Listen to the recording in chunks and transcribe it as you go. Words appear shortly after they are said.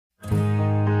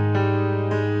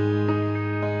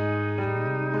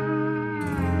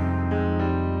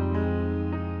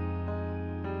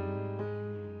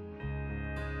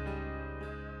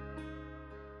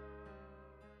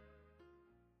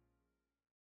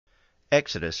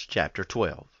Exodus chapter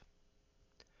 12.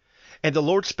 And the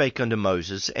Lord spake unto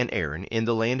Moses and Aaron in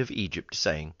the land of Egypt,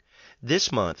 saying,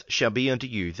 This month shall be unto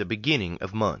you the beginning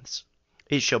of months.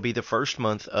 It shall be the first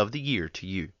month of the year to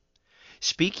you.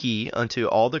 Speak ye unto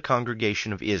all the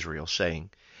congregation of Israel,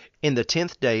 saying, In the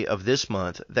 10th day of this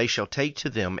month they shall take to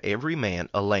them every man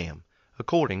a lamb,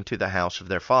 according to the house of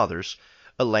their fathers,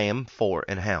 a lamb for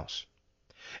an house.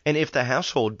 And if the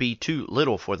household be too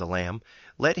little for the lamb,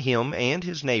 let him and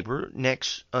his neighbor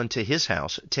next unto his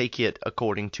house take it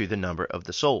according to the number of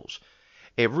the souls.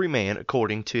 Every man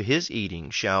according to his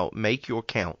eating shall make your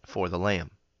count for the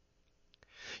lamb.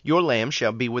 Your lamb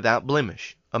shall be without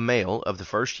blemish, a male of the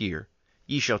first year.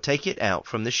 Ye shall take it out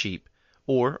from the sheep,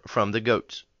 or from the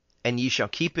goats, and ye shall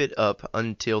keep it up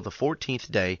until the 14th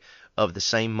day of the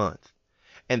same month.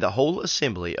 And the whole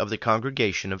assembly of the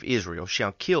congregation of Israel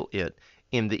shall kill it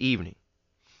in the evening.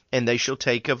 And they shall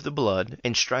take of the blood,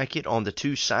 and strike it on the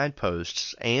 2 side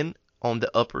posts, and on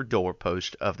the upper door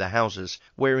post of the houses,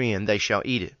 wherein they shall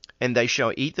eat it. And they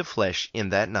shall eat the flesh in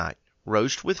that night,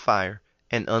 roast with fire,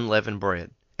 and unleavened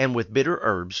bread, and with bitter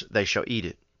herbs they shall eat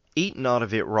it. Eat not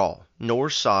of it raw, nor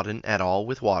sodden at all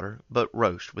with water, but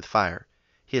roast with fire,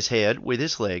 his head with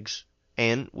his legs,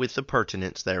 and with the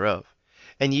purtenance thereof.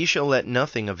 And ye shall let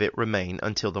nothing of it remain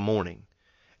until the morning.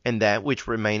 And that which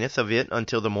remaineth of it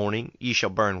until the morning ye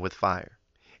shall burn with fire.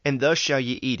 And thus shall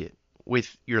ye eat it,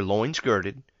 with your loins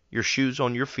girded, your shoes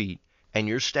on your feet, and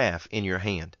your staff in your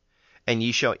hand. And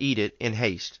ye shall eat it in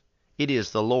haste. It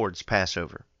is the Lord's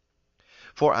Passover.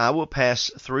 For I will pass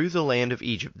through the land of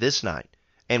Egypt this night,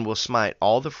 and will smite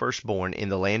all the firstborn in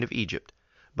the land of Egypt,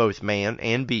 both man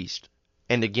and beast.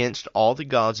 And against all the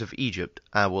gods of Egypt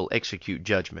I will execute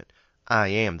judgment. I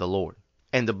am the Lord.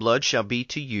 And the blood shall be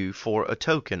to you for a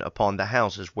token upon the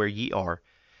houses where ye are.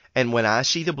 And when I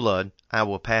see the blood, I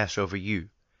will pass over you.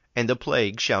 And the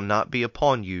plague shall not be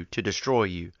upon you to destroy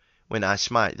you, when I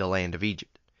smite the land of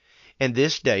Egypt. And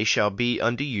this day shall be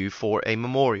unto you for a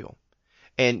memorial.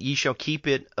 And ye shall keep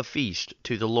it a feast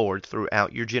to the Lord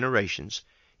throughout your generations.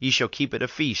 Ye shall keep it a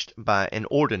feast by an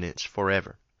ordinance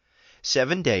forever.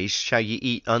 7 days shall ye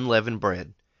eat unleavened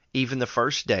bread. Even the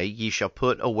first day ye shall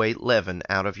put away leaven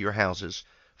out of your houses.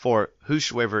 For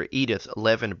whosoever eateth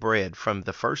leavened bread from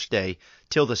the first day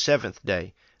till the 7th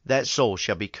day, that soul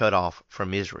shall be cut off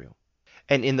from Israel.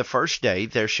 And in the first day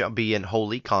there shall be an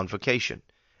holy convocation.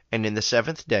 And in the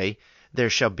 7th day there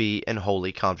shall be an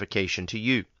holy convocation to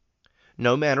you.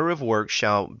 No manner of work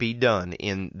shall be done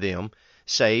in them,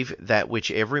 save that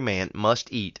which every man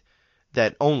must eat,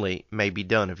 that only may be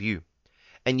done of you.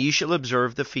 And ye shall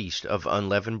observe the feast of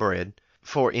unleavened bread,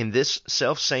 for in this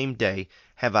selfsame day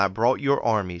have I brought your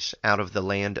armies out of the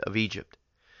land of Egypt.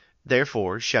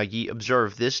 Therefore shall ye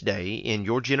observe this day in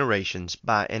your generations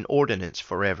by an ordinance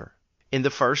forever. In the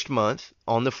 1st month,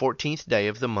 on the 14th day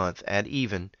of the month at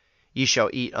even, ye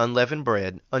shall eat unleavened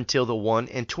bread until the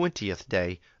 21st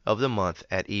day of the month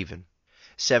at even.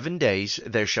 7 days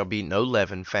there shall be no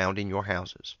leaven found in your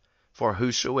houses. For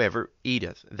whosoever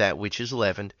eateth that which is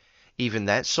leavened, even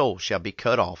that soul shall be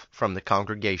cut off from the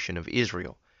congregation of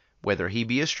Israel, whether he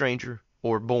be a stranger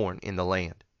or born in the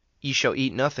land. Ye shall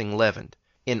eat nothing leavened.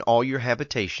 In all your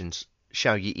habitations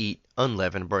shall ye eat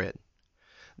unleavened bread.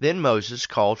 Then Moses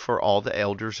called for all the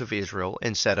elders of Israel,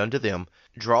 and said unto them,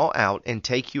 Draw out and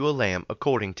take you a lamb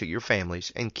according to your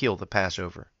families, and kill the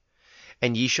Passover.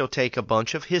 And ye shall take a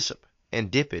bunch of hyssop, and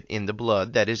dip it in the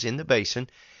blood that is in the basin,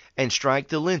 and strike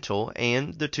the lintel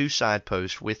and the 2 side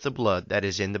posts with the blood that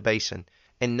is in the basin.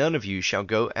 And none of you shall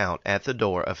go out at the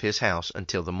door of his house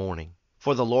until the morning.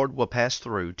 For the Lord will pass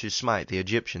through to smite the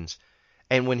Egyptians.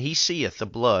 And when he seeth the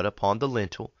blood upon the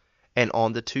lintel and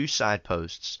on the 2 side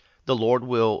posts, the Lord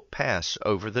will pass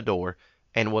over the door,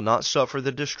 and will not suffer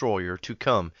the destroyer to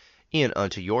come in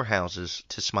unto your houses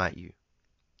to smite you.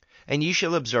 And ye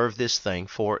shall observe this thing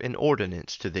for an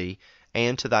ordinance to thee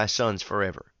and to thy sons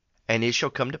forever. And it shall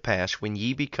come to pass, when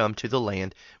ye be come to the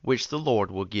land which the Lord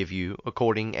will give you,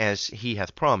 according as he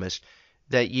hath promised,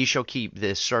 that ye shall keep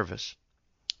this service.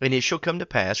 And it shall come to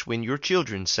pass, when your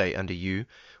children say unto you,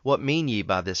 What mean ye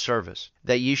by this service?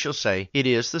 That ye shall say, It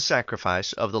is the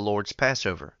sacrifice of the Lord's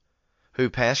Passover, who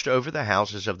passed over the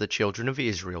houses of the children of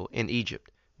Israel in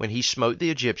Egypt, when he smote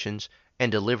the Egyptians,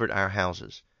 and delivered our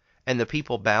houses. And the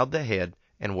people bowed the head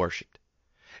and worshipped.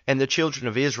 And the children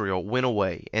of Israel went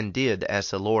away, and did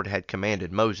as the Lord had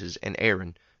commanded Moses and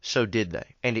Aaron, so did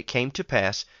they. And it came to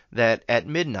pass that at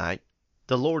midnight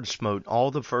the Lord smote all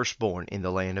the firstborn in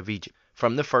the land of Egypt,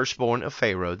 from the firstborn of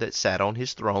Pharaoh that sat on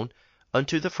his throne,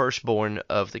 unto the firstborn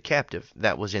of the captive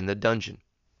that was in the dungeon,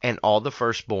 and all the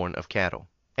firstborn of cattle.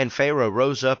 And Pharaoh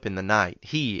rose up in the night,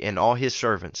 he and all his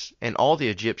servants, and all the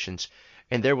Egyptians,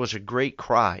 and there was a great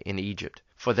cry in Egypt,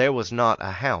 for there was not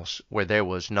a house where there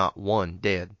was not one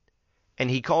dead. And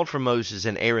he called for Moses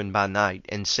and Aaron by night,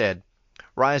 and said,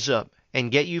 Rise up,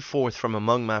 and get you forth from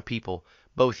among my people,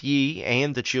 both ye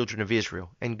and the children of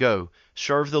Israel, and go,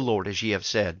 serve the Lord as ye have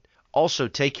said. Also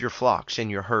take your flocks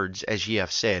and your herds as ye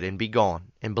have said, and be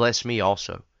gone, and bless me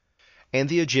also. And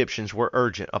the Egyptians were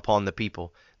urgent upon the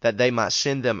people, that they might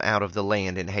send them out of the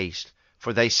land in haste.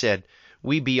 For they said,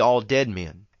 We be all dead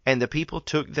men. And the people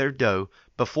took their dough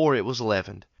before it was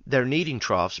leavened, their kneading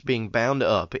troughs being bound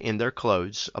up in their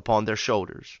clothes upon their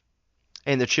shoulders.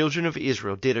 And the children of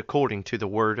Israel did according to the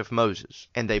word of Moses.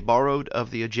 And they borrowed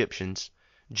of the Egyptians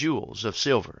jewels of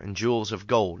silver and jewels of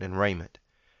gold and raiment.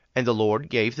 And the Lord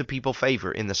gave the people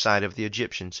favor in the sight of the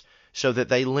Egyptians, so that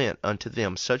they lent unto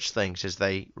them such things as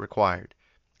they required,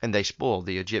 and they spoiled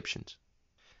the Egyptians.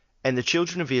 And the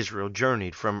children of Israel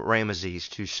journeyed from Ramesses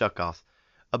to Succoth,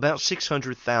 about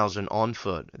 600,000 on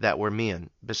foot that were men,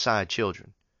 beside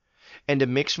children. And a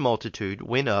mixed multitude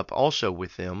went up also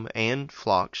with them, and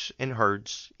flocks and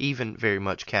herds, even very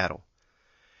much cattle.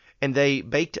 And they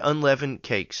baked unleavened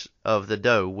cakes of the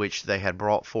dough which they had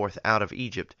brought forth out of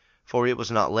Egypt, for it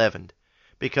was not leavened,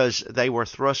 because they were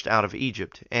thrust out of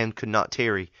Egypt, and could not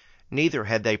tarry, neither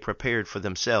had they prepared for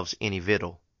themselves any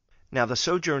victual. Now the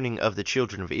sojourning of the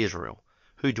children of Israel,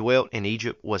 who dwelt in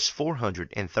Egypt, was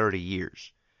 430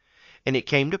 years. And it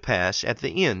came to pass at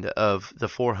the end of the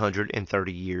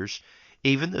 430 years,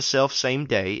 even the selfsame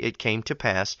day it came to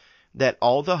pass, that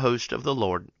all the host of the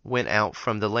Lord went out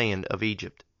from the land of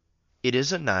Egypt. It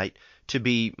is a night to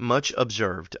be much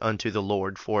observed unto the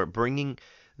Lord for bringing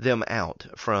them out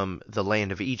from the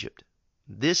land of Egypt.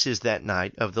 This is that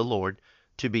night of the Lord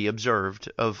to be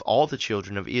observed of all the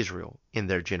children of Israel in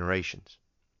their generations.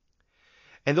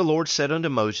 And the Lord said unto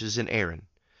Moses and Aaron,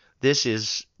 This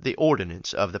is the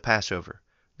ordinance of the Passover.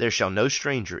 There shall no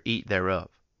stranger eat thereof.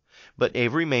 But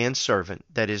every man's servant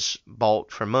that is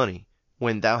bought for money,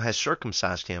 when thou hast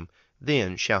circumcised him,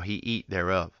 then shall he eat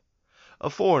thereof. A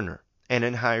foreigner and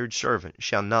an hired servant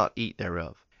shall not eat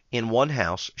thereof. In one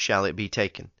house shall it be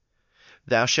taken.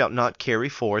 Thou shalt not carry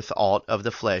forth aught of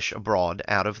the flesh abroad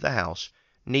out of the house,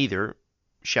 neither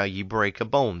shall ye break a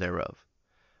bone thereof.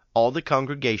 All the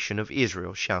congregation of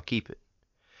Israel shall keep it.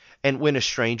 And when a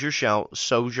stranger shall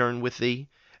sojourn with thee,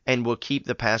 and will keep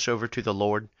the Passover to the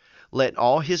Lord, let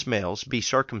all his males be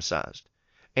circumcised,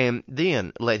 and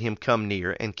then let him come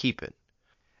near and keep it.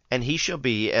 And he shall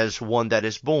be as one that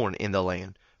is born in the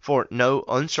land, for no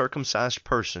uncircumcised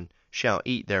person shall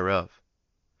eat thereof.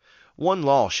 One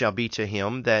law shall be to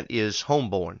him that is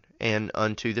homeborn, and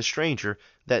unto the stranger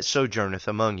that sojourneth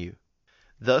among you.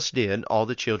 Thus did all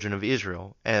the children of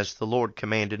Israel, as the Lord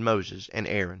commanded Moses and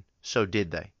Aaron, so did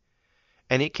they.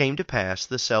 And it came to pass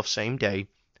the selfsame day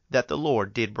that the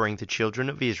Lord did bring the children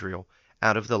of Israel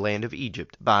out of the land of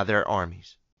Egypt by their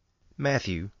armies.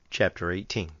 Matthew chapter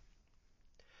 18.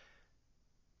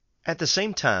 At the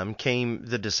same time came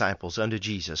the disciples unto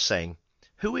Jesus, saying,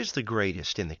 Who is the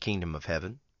greatest in the kingdom of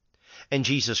heaven? And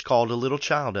Jesus called a little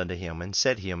child unto him, and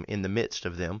set him in the midst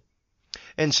of them,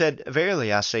 and said,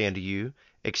 Verily I say unto you,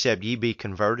 except ye be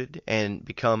converted, and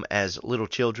become as little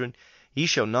children, ye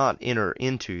shall not enter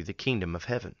into the kingdom of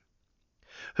heaven.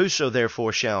 Whoso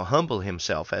therefore shall humble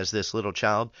himself as this little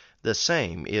child, the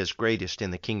same is greatest in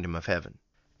the kingdom of heaven.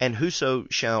 And whoso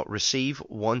shall receive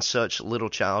one such little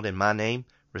child in my name,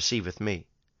 receiveth me.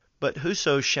 But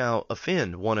whoso shall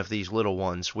offend one of these little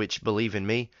ones which believe in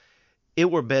me, it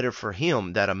were better for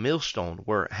him that a millstone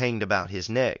were hanged about his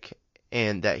neck,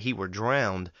 and that he were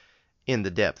drowned in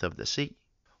the depth of the sea.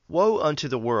 Woe unto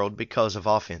the world because of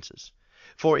offenses!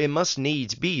 For it must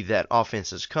needs be that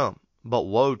offenses come, but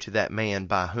woe to that man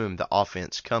by whom the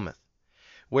offense cometh.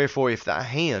 Wherefore if thy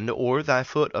hand or thy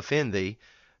foot offend thee,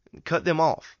 cut them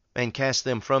off, and cast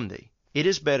them from thee. It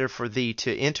is better for thee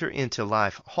to enter into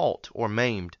life halt or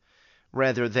maimed,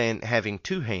 rather than having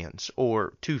 2 hands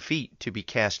or 2 feet to be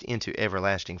cast into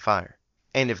everlasting fire.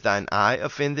 And if thine eye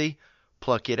offend thee,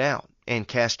 pluck it out, and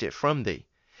cast it from thee.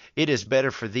 It is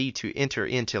better for thee to enter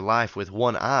into life with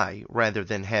 1 eye, rather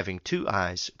than having 2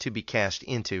 eyes to be cast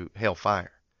into hell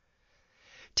fire.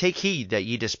 Take heed that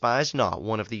ye despise not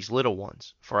one of these little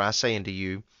ones, for I say unto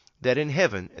you, that in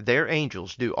heaven their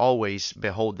angels do always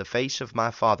behold the face of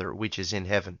my Father which is in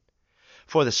heaven.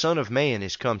 For the Son of Man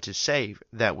is come to save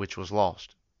that which was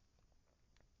lost.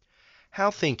 How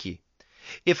think ye?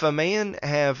 If a man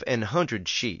have 100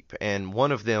 sheep, and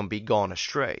one of them be gone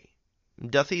astray,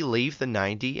 doth he leave the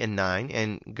 99,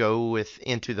 and goeth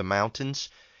into the mountains,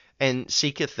 and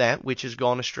seeketh that which is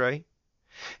gone astray?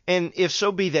 And if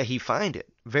so be that he find it,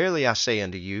 verily I say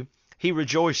unto you, he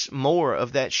rejoiced more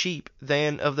of that sheep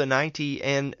than of the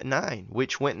 99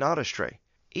 which went not astray.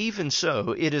 Even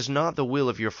so, it is not the will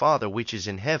of your Father which is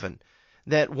in heaven,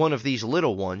 that one of these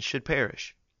little ones should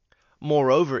perish.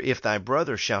 Moreover, if thy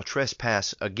brother shall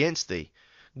trespass against thee,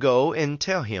 go and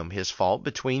tell him his fault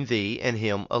between thee and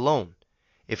him alone.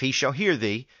 If he shall hear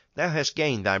thee, thou hast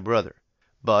gained thy brother.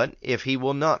 But if he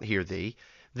will not hear thee,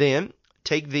 then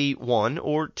take thee one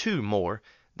or two more,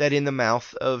 that in the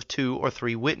mouth of 2 or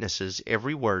 3 witnesses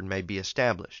every word may be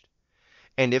established.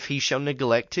 And if he shall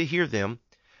neglect to hear them,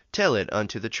 tell it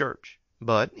unto the church.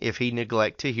 But if he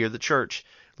neglect to hear the church,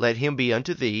 let him be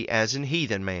unto thee as an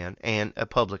heathen man and a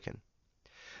publican.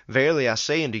 Verily I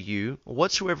say unto you,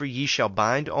 whatsoever ye shall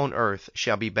bind on earth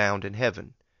shall be bound in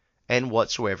heaven, and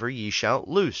whatsoever ye shall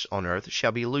loose on earth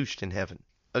shall be loosed in heaven.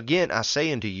 Again I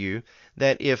say unto you,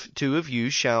 that if 2 of you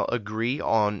shall agree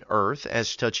on earth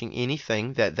as touching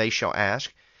anything that they shall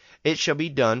ask, it shall be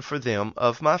done for them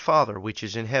of my Father which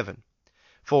is in heaven.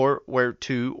 For where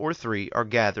 2 or 3 are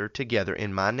gathered together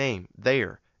in my name,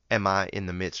 there am I in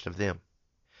the midst of them.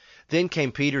 Then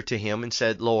came Peter to him and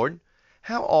said, Lord,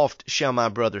 how oft shall my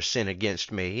brother sin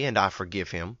against me, and I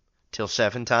forgive him? Till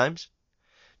 7 times?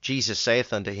 Jesus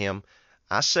saith unto him,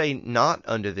 I say not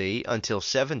unto thee until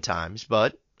 7 times,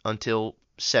 but until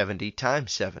 70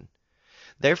 times 7.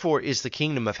 Therefore is the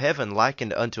kingdom of heaven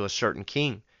likened unto a certain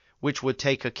king, which would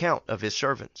take account of his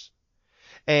servants.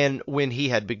 And when he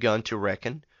had begun to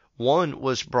reckon, one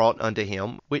was brought unto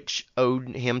him, which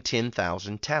owed him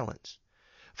 10,000 talents.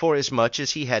 Forasmuch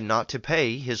as he had not to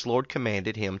pay, his Lord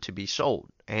commanded him to be sold,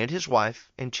 and his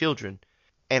wife, and children,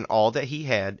 and all that he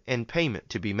had, and payment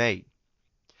to be made.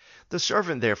 The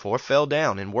servant therefore fell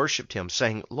down and worshipped him,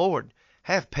 saying, Lord,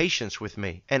 have patience with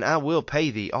me, and I will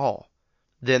pay thee all.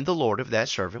 Then the Lord of that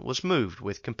servant was moved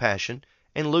with compassion,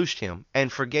 and loosed him,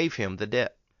 and forgave him the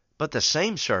debt. But the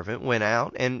same servant went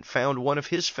out and found one of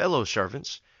his fellow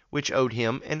servants, which owed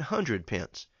him 100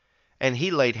 pence. And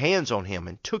he laid hands on him,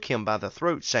 and took him by the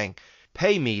throat, saying,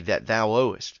 Pay me that thou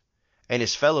owest. And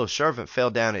his fellow servant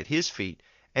fell down at his feet,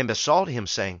 and besought him,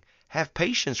 saying, Have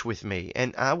patience with me,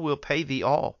 and I will pay thee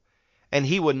all. And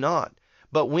he would not,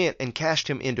 but went and cast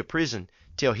him into prison,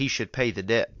 till he should pay the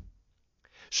debt.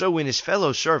 So when his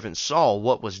fellow servants saw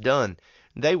what was done,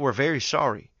 they were very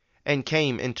sorry, and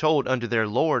came and told unto their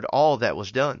Lord all that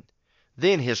was done.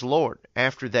 Then his Lord,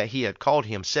 after that he had called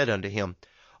him, said unto him,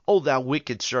 O thou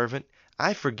wicked servant,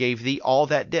 I forgave thee all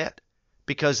that debt,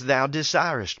 because thou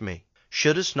desirest me.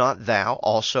 Shouldest not thou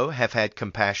also have had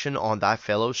compassion on thy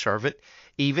fellow servant,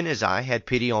 even as I had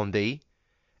pity on thee?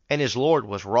 And his Lord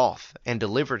was wroth, and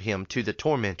delivered him to the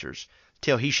tormentors,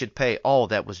 till he should pay all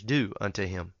that was due unto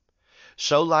him.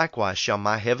 So likewise shall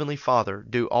my heavenly Father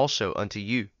do also unto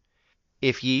you,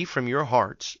 if ye from your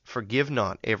hearts forgive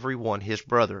not every one his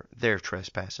brother their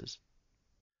trespasses.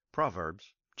 Proverbs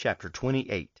chapter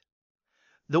 28.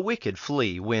 The wicked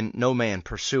flee when no man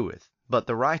pursueth, but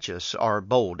the righteous are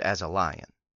bold as a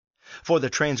lion. For the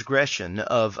transgression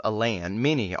of a land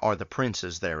many are the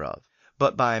princes thereof,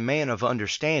 but by a man of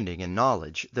understanding and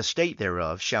knowledge the state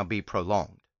thereof shall be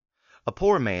prolonged. A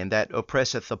poor man that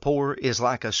oppresseth the poor is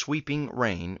like a sweeping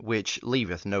rain which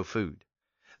leaveth no food.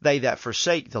 They that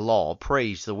forsake the law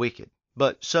praise the wicked,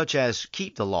 but such as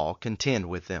keep the law contend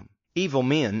with them. Evil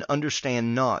men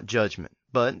understand not judgment,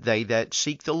 but they that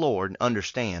seek the Lord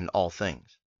understand all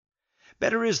things.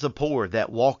 Better is the poor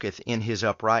that walketh in his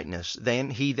uprightness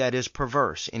than he that is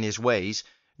perverse in his ways,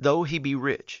 though he be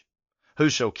rich.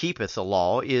 Whoso keepeth the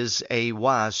law is a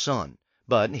wise son,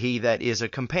 but he that is a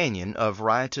companion of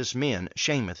riotous men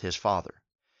shameth his father.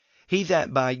 He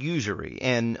that by usury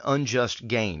and unjust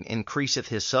gain increaseth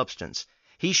his substance,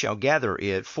 he shall gather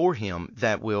it for him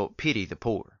that will pity the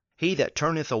poor. He that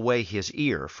turneth away his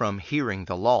ear from hearing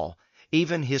the law,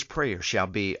 even his prayer shall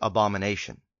be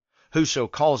abomination. Whoso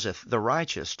causeth the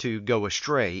righteous to go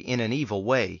astray in an evil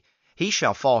way, he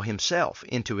shall fall himself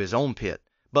into his own pit,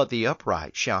 but the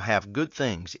upright shall have good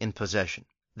things in possession.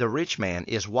 The rich man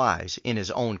is wise in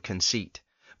his own conceit,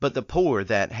 but the poor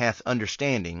that hath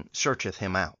understanding searcheth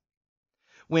him out.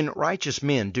 When righteous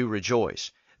men do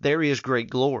rejoice, there is great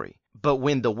glory, but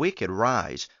when the wicked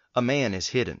rise, a man is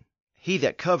hidden. He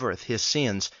that covereth his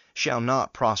sins shall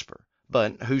not prosper,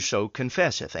 but whoso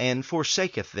confesseth and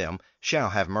forsaketh them shall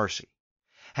have mercy.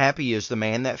 Happy is the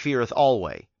man that feareth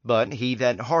alway, but he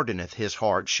that hardeneth his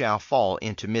heart shall fall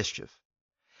into mischief.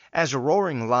 As a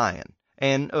roaring lion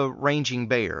and a raging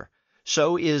bear,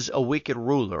 so is a wicked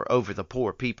ruler over the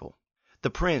poor people. The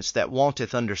prince that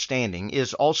wanteth understanding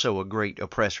is also a great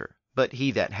oppressor, but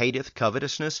he that hateth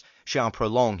covetousness shall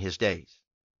prolong his days.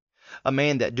 A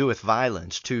man that doeth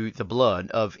violence to the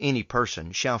blood of any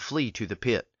person shall flee to the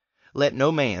pit. Let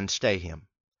no man stay him.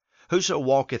 Whoso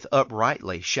walketh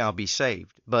uprightly shall be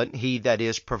saved, but he that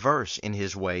is perverse in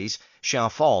his ways shall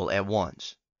fall at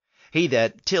once. He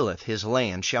that tilleth his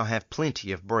land shall have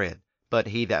plenty of bread, but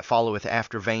he that followeth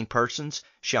after vain persons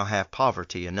shall have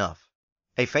poverty enough.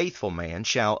 A faithful man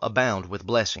shall abound with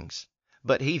blessings,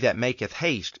 but he that maketh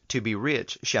haste to be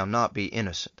rich shall not be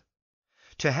innocent.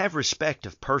 To have respect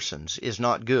of persons is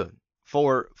not good,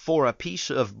 for a piece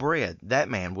of bread that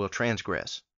man will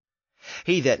transgress.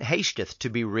 He that hasteth to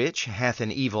be rich hath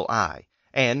an evil eye,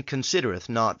 and considereth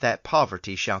not that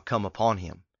poverty shall come upon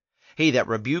him. He that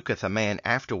rebuketh a man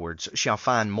afterwards shall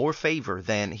find more favor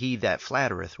than he that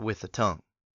flattereth with the tongue.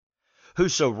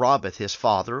 Whoso robbeth his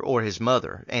father or his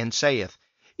mother, and saith,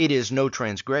 It is no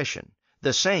transgression,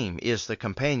 the same is the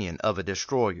companion of a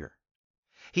destroyer.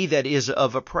 He that is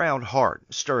of a proud heart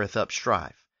stirreth up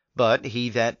strife, but he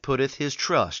that putteth his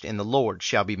trust in the Lord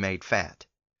shall be made fat.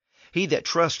 He that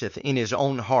trusteth in his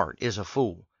own heart is a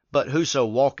fool, but whoso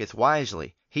walketh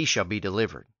wisely, he shall be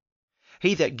delivered.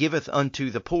 He that giveth unto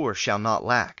the poor shall not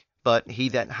lack, but he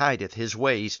that hideth his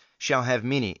ways shall have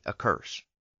many a curse.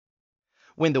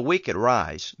 When the wicked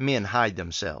rise, men hide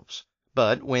themselves,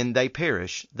 but when they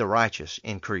perish, the righteous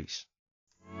increase.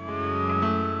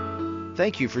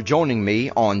 Thank you for joining me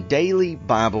on Daily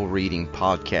Bible Reading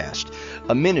Podcast,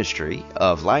 a ministry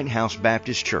of Lighthouse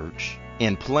Baptist Church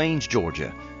in Plains,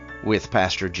 Georgia, with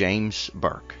Pastor James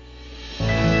Burke.